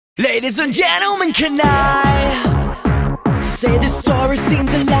Ladies and gentlemen, can I say this story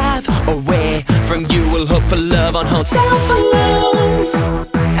seems alive? Away from you, we'll hope for love on hotel balloons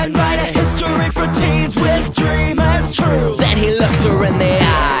and write a history for teens with dreamers true. Then he looks her in the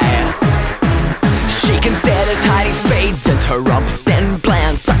eye. She considers hiding spades interrupts and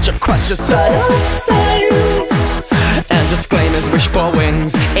plans. Such a crush, a sudden sense, and disclaimers wish for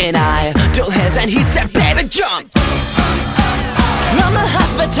wings in idle hands. And he said, baby, jump. From the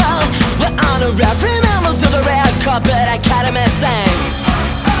hospital, we're honorary members of the Red Carpet Academy sang.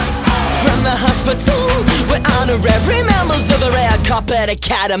 From the hospital, we're honorary members of the Red Carpet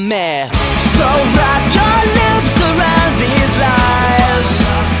Academy. So wrap your lips around these lies,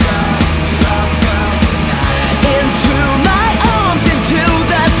 into my arms, into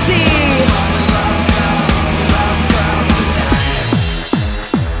the sea.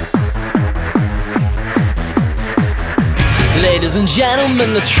 Ladies and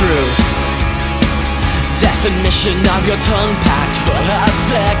gentlemen, the truth, definition of your tongue packed full of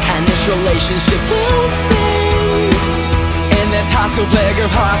slick, and this relationship will sing in this hostile plague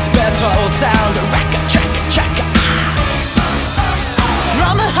of hospital sound. Racka-tracka-tracka.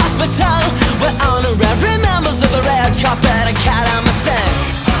 From the hospital, we're honorary members of the Red Carpet Academy sing.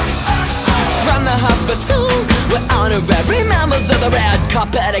 From the hospital, we're honorary members of the Red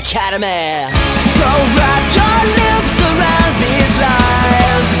Carpet Academy. So wrap your lips around these lies,